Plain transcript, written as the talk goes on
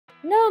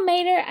No,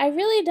 Mater, I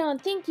really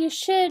don't think you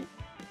should.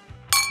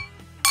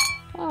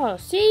 Oh,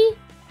 see?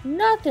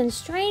 Nothing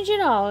strange at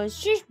all.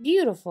 It's just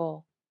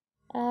beautiful.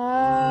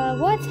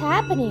 What's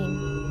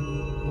happening?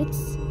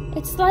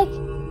 It's like,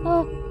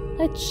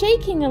 it's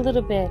shaking a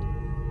little bit.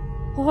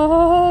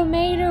 Oh,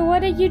 Mater, what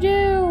did you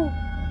do?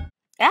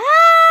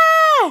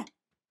 Ah!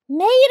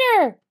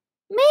 Mater!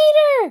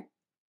 Mater!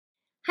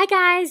 Hi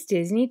guys,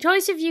 Disney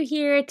Toys Review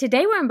here.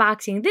 Today we're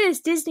unboxing this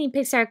Disney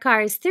Pixar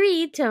Cars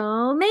 3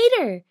 Tow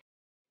Mater.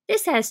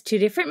 This has two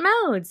different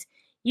modes.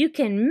 You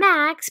can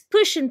max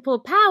push and pull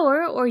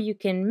power, or you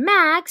can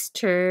max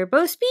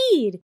turbo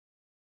speed.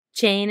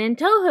 Chain and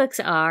tow hooks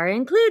are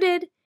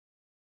included.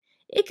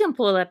 It can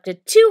pull up to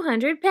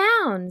 200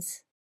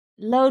 pounds.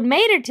 Load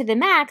Mater to the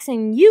max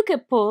and you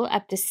could pull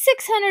up to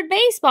 600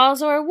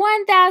 baseballs or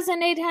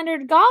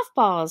 1,800 golf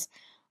balls.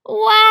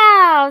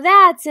 Wow,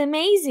 that's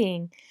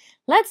amazing.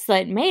 Let's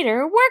let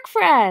Mater work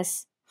for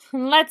us.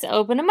 Let's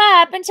open him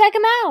up and check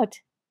him out.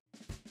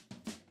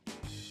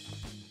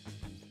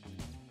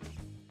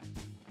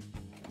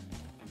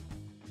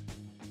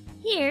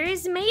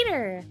 Here's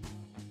Mater.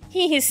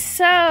 He's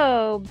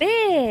so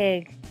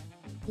big.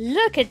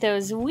 Look at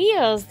those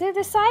wheels. They're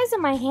the size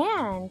of my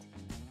hand.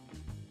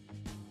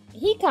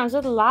 He comes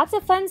with lots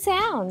of fun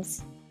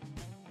sounds.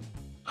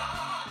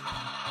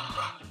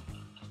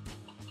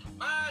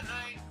 My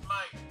name's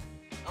Mike.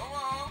 Go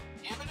on,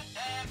 give it a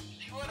tap,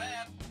 see what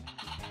happens.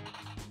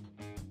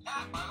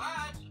 Got my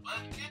lights,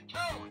 let's get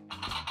towing.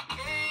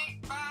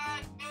 Ain't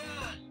my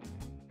good.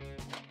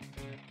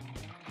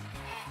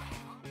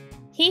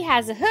 He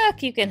has a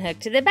hook you can hook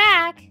to the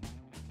back.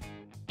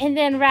 And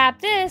then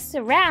wrap this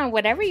around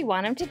whatever you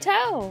want him to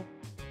tow.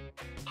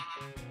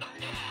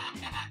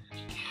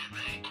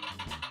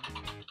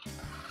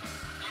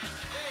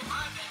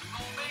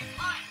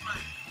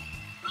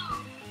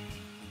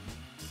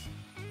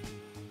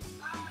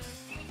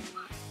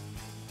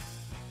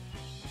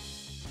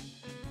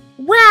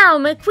 Wow,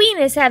 McQueen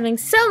is having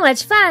so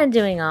much fun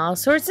doing all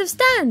sorts of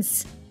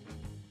stunts.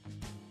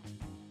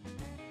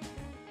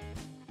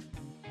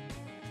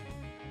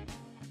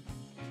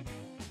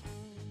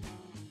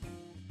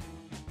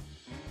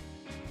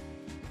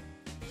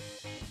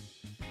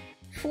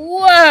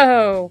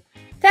 Whoa!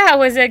 That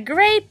was a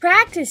great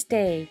practice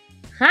day.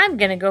 I'm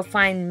gonna go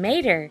find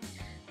Mater.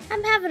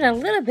 I'm having a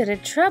little bit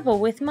of trouble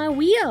with my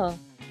wheel.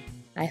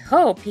 I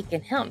hope he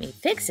can help me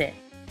fix it.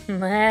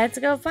 Let's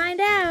go find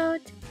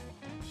out.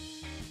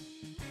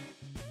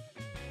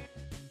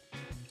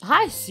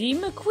 I see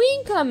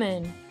McQueen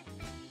coming.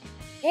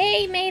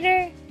 Hey,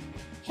 Mater.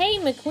 Hey,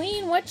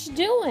 McQueen, what you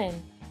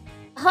doing?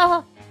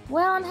 Well,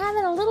 I'm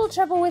having a little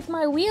trouble with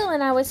my wheel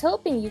and I was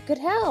hoping you could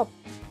help.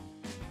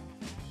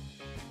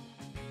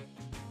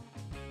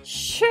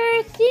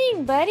 Sure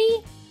thing,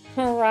 buddy.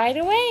 Right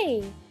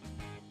away.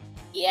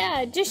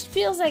 Yeah, it just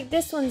feels like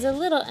this one's a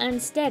little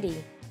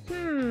unsteady.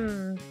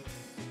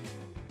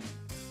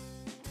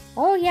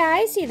 Oh yeah,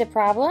 I see the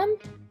problem.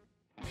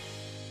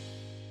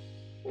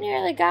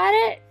 Nearly got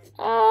it.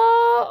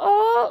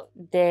 Oh,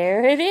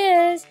 there it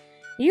is.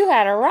 You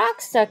had a rock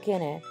stuck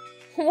in it.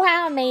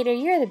 Wow, Mater,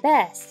 you're the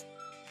best.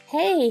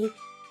 Hey, you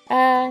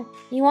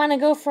want to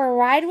go for a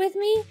ride with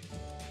me?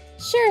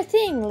 Sure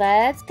thing,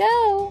 let's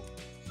go.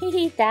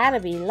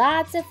 That'll be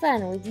lots of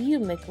fun with you,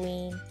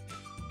 McQueen.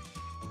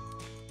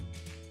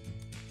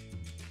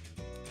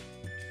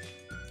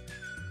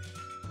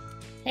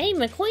 Hey,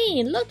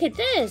 McQueen, look at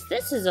this.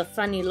 This is a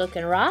funny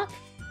looking rock.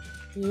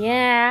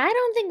 Yeah, I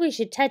don't think we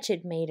should touch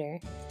it, Mater.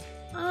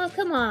 Oh,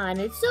 come on,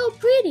 it's so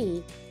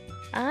pretty.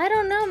 I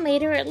don't know,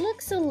 Mater, it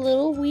looks a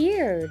little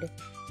weird.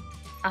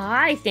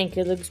 I think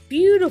it looks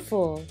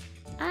beautiful.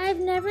 I've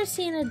never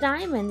seen a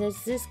diamond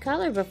that's this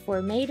color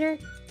before, Mater.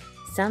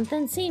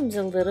 Something seems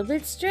a little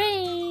bit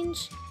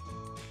strange.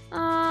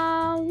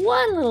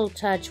 One little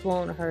touch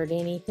won't hurt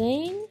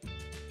anything.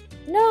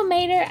 No,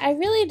 Mater, I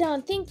really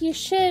don't think you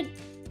should.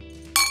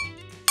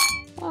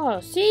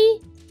 Oh, see?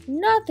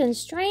 Nothing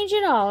strange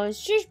at all.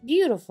 It's just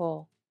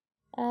beautiful.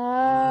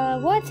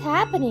 What's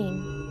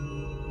happening?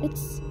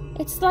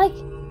 It's like,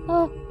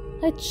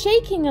 it's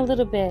shaking a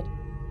little bit.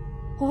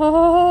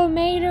 Oh,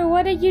 Mater,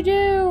 what did you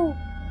do?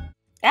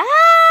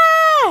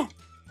 Ah!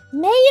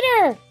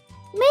 Mater!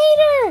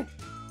 Mater!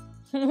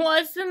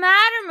 What's the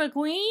matter,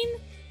 McQueen?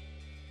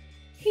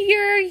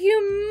 You're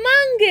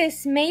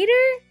humongous,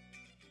 Mater.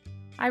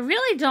 I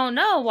really don't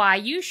know why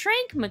you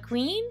shrank,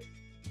 McQueen.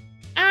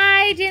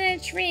 I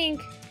didn't shrink.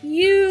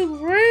 You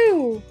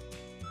grew.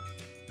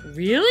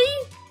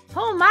 Really?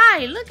 Oh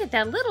my, look at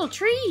that little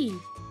tree.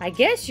 I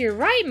guess you're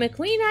right,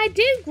 McQueen, I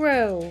did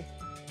grow.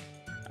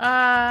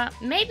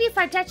 Maybe if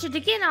I touch it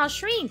again, I'll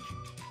shrink.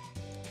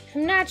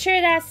 I'm not sure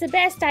that's the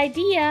best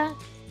idea.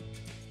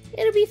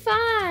 It'll be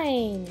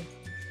fine.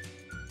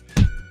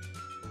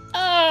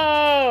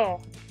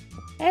 Oh,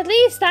 at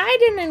least I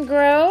didn't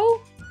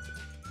grow.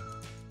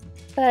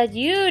 But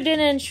you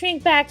didn't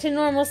shrink back to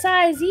normal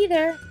size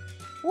either.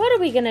 What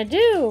are we gonna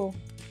do?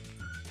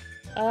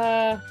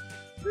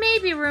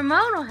 Maybe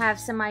Ramone will have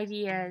some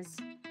ideas.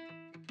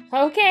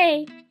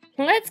 Okay,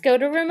 let's go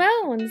to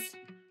Ramone's.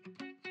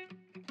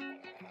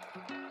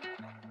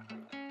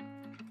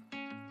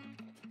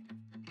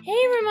 Hey,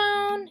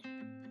 Ramone.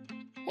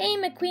 Hey,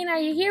 McQueen, are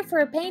you here for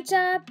a paint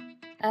job?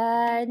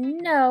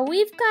 No,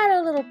 we've got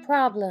a little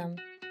problem.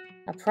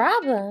 A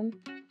problem?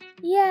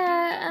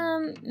 Yeah,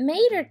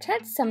 Mater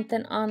touched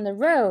something on the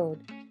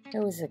road. It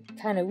was a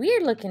kind of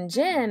weird-looking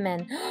gem,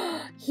 and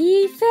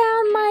he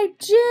found my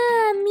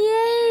gem!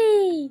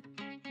 Yay!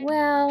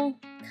 Well,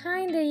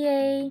 kinda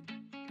yay.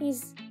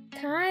 He's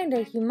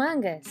kinda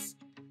humongous.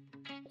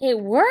 It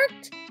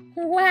worked?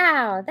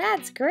 Wow,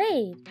 that's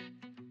great.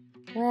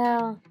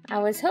 Well, I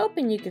was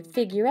hoping you could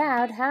figure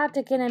out how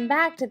to get him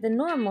back to the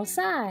normal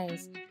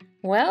size.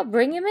 Well,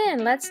 bring him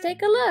in. Let's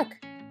take a look.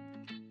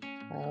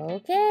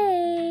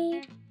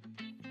 Okay.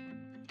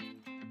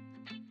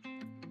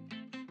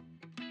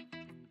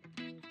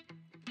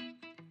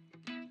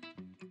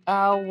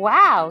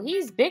 Wow,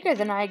 he's bigger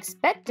than I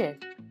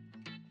expected.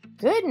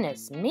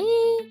 Goodness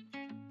me.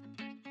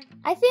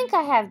 I think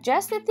I have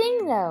just the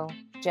thing, though.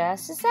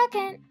 Just a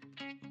second.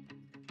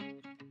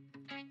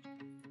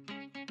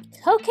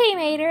 Okay,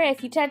 Mater,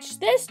 if you touch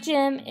this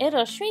gem,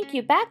 it'll shrink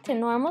you back to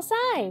normal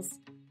size.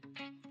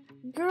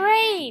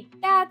 Great!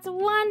 That's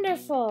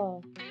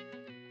wonderful!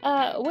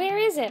 Where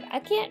is it? I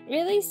can't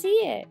really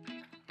see it.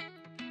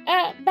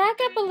 Back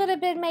up a little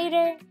bit,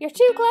 Mater. You're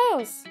too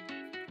close.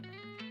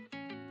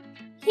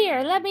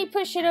 Here, let me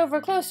push it over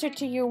closer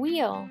to your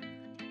wheel.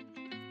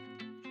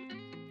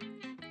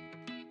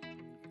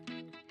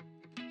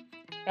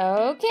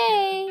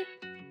 Okay.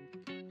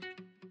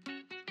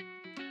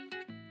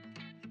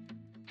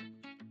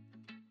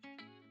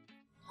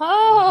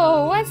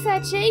 Oh, what's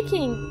that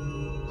shaking?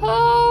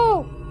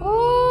 Oh,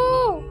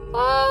 oh,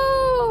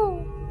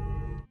 oh!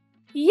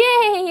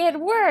 Yay, it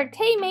worked!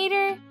 Hey,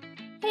 Mater.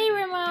 Hey,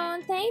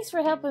 Ramone, thanks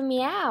for helping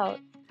me out.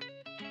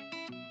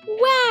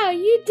 Wow,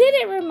 you did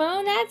it,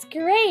 Ramone. That's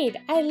great.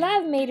 I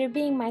love Mater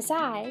being my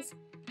size.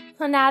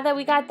 Well, now that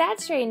we got that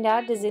straightened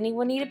out, does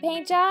anyone need a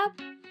paint job?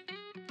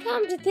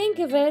 Come to think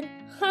of it,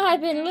 I've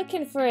been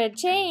looking for a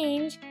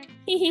change.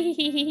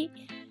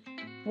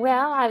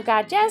 Well, I've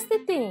got just the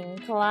thing.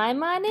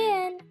 Climb on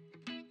in.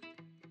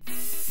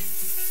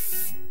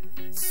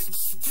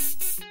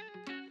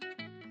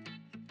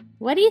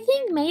 What do you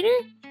think, Mater?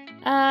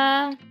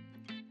 I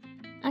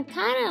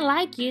kind of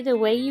like you the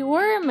way you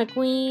were,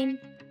 McQueen.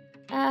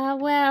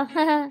 Well,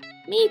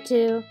 me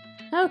too.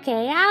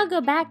 Okay, I'll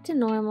go back to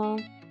normal.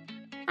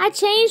 I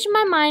changed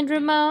my mind,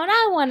 Ramone.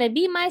 I want to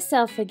be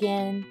myself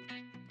again.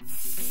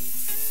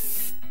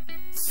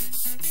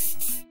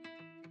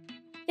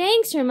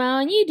 Thanks,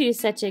 Ramone. You do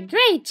such a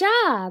great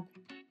job.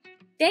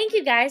 Thank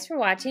you guys for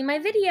watching my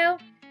video.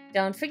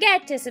 Don't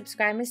forget to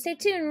subscribe and stay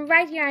tuned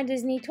right here on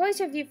Disney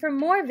Toys Review for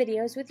more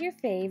videos with your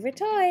favorite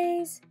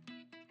toys.